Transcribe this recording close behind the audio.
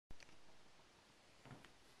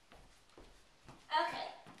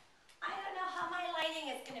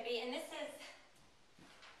lighting is going to be, and this is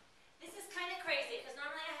kind of crazy because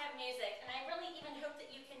normally I have music, and I really even hope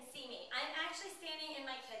that you can see me. I'm actually standing in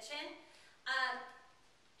my kitchen.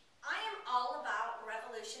 I am all about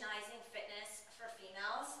revolutionizing fitness for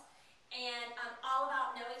females, and I'm all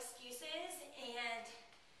about no excuses. And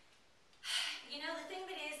you know, the thing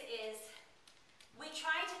that is we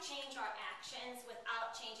try to change our actions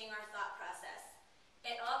without changing our thought process.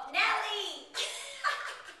 Nellie!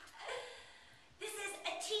 This is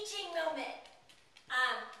a teaching moment.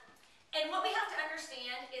 And what we have to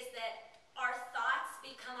understand is that our thoughts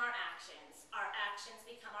become our actions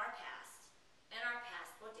become our past, and our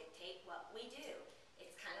past will dictate what we do.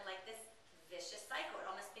 It's kind of like this vicious cycle. It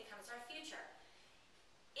almost becomes our future.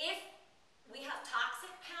 If we have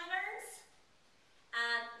toxic patterns,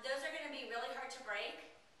 those are going to be really hard to break,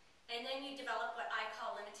 and then you develop what I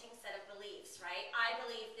call limiting set of beliefs, right? I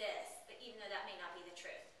believe this, but even though that may not be the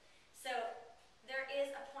truth. So there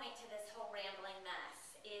is a point to this whole rambling mess,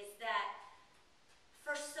 is that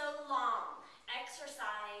for so long,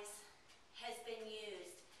 exercise has been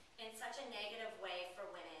used in such a negative way for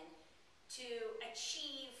women to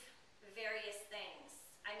achieve various things.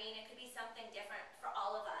 I mean, it could be something different for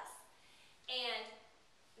all of us. And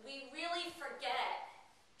we really forget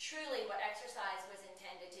truly what exercise was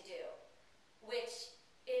intended to do, which,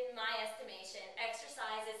 in my estimation,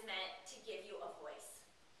 exercise is meant to give you a voice.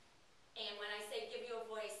 And when I say give you a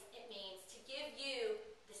voice, it means to give you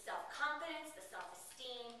the self-confidence, the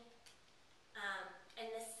self-esteem, and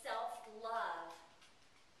the self-love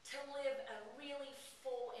to live a really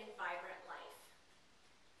full and vibrant life.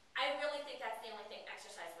 I really think that's the only thing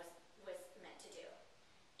exercise was meant to do.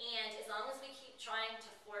 And as long as we keep trying to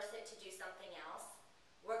force it to do something else,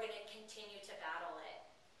 we're going to continue to battle it.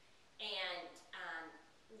 And,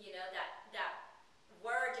 you know, that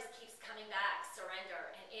word just keeps coming back, surrender.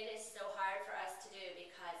 And it is so hard for us to do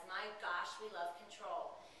because, my gosh, we love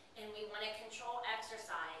control. And we want to control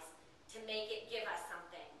exercise to make it give us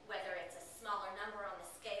something, whether it's a smaller number on the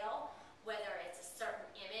scale, whether it's a certain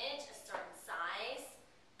image, a certain size,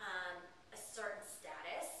 a certain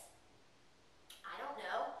status. I don't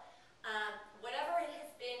know. Whatever it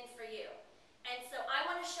has been for you. And so I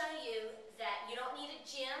want to show you that you don't need a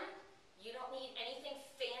gym. You don't need anything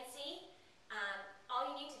fancy. All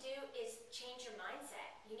you need to do is change your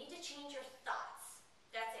mindset. You need to change your thoughts.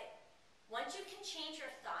 That's it. Once you can change your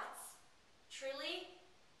thoughts, truly,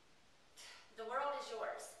 the world is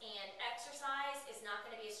yours. And exercise is not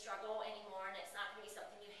going to be a struggle anymore, and it's not going to be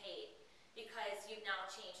something you hate, because you've now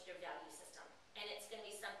changed your value system. And it's going to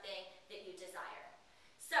be something that you desire.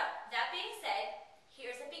 So, that being said,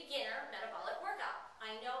 here's a beginner metabolic workout.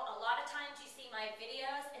 I know a lot of times you see my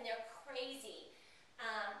videos and they're crazy.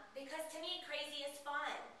 Because to me, crazy is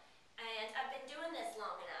fun. And I've been doing this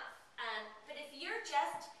long enough. But if you're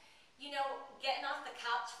just, you know, getting off the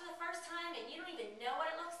couch for the first time and you don't even know what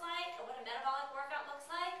it looks like or what a metabolic workout looks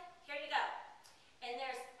like, here you go. And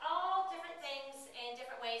there's all different things and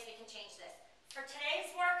different ways we can change this. For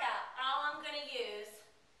today's workout, all I'm going to use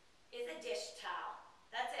is a dish towel.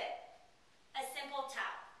 That's it. A simple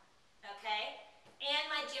towel. Okay? And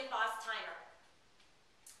my Gym Boss timer.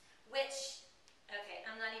 Which, okay,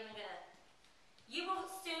 I'm not even going to. You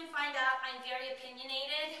will soon find out I'm very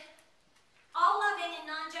opinionated. All loving and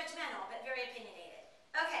non-judgmental, but very opinionated.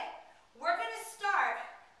 Okay, we're going to start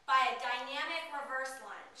by a dynamic reverse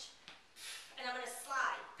lunge. And I'm going to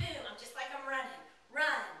slide. Boom, I'm just like I'm running.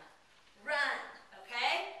 Run, run,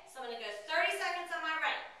 okay? So I'm going to go 30 seconds on my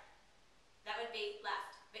right. That would be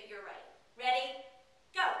left, but you're right. Ready?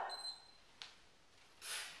 Go.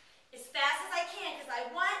 As fast as I can, because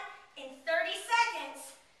I want, in 30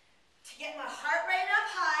 seconds, to get my heart rate up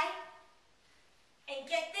high and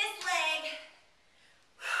get this leg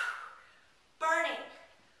burning,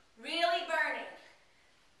 really burning.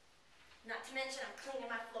 Not to mention I'm cleaning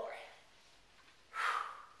my floor.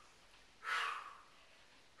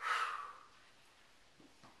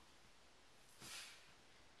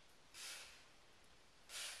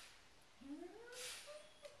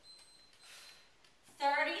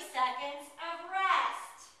 Seconds of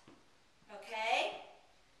rest. Okay?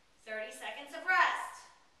 30 seconds of rest.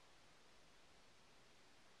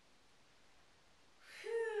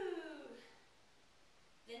 Whew.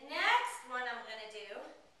 The next one I'm going to do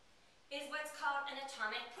is what's called an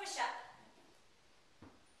atomic push-up.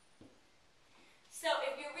 So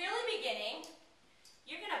if you're really beginning,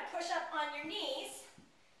 you're going to push up on your knees.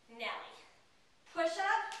 Nelly. Push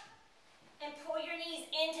up and pull your knees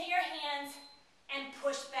into your hands and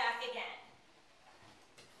push back again.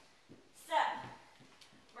 So,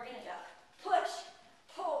 we're going to go push,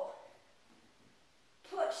 pull,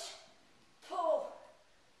 push, pull,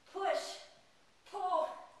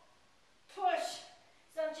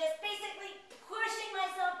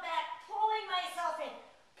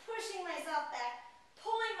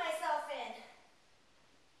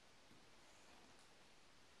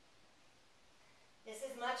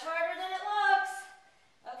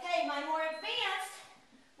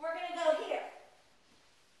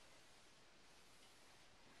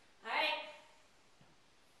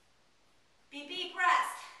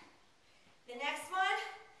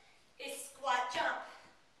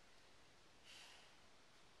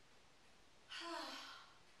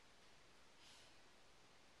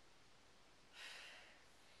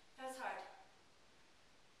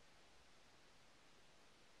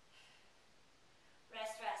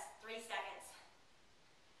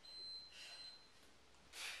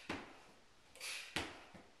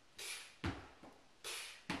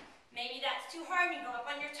 burn, you go up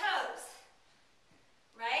on your toes,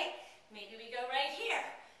 right? Maybe we go right here.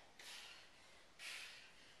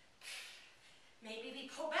 Maybe we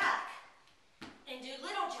pull back and do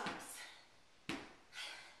little jumps.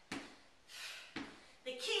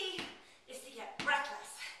 The key is to get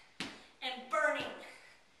breathless and burning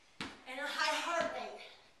and a high heart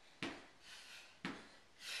rate.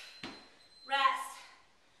 Rest.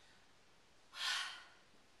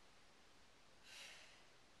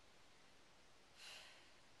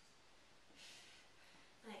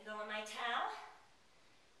 I'm going to go on my towel.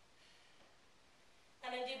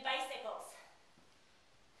 I'm going to do bicycles.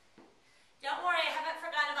 Don't worry, I haven't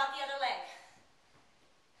forgotten about the other leg.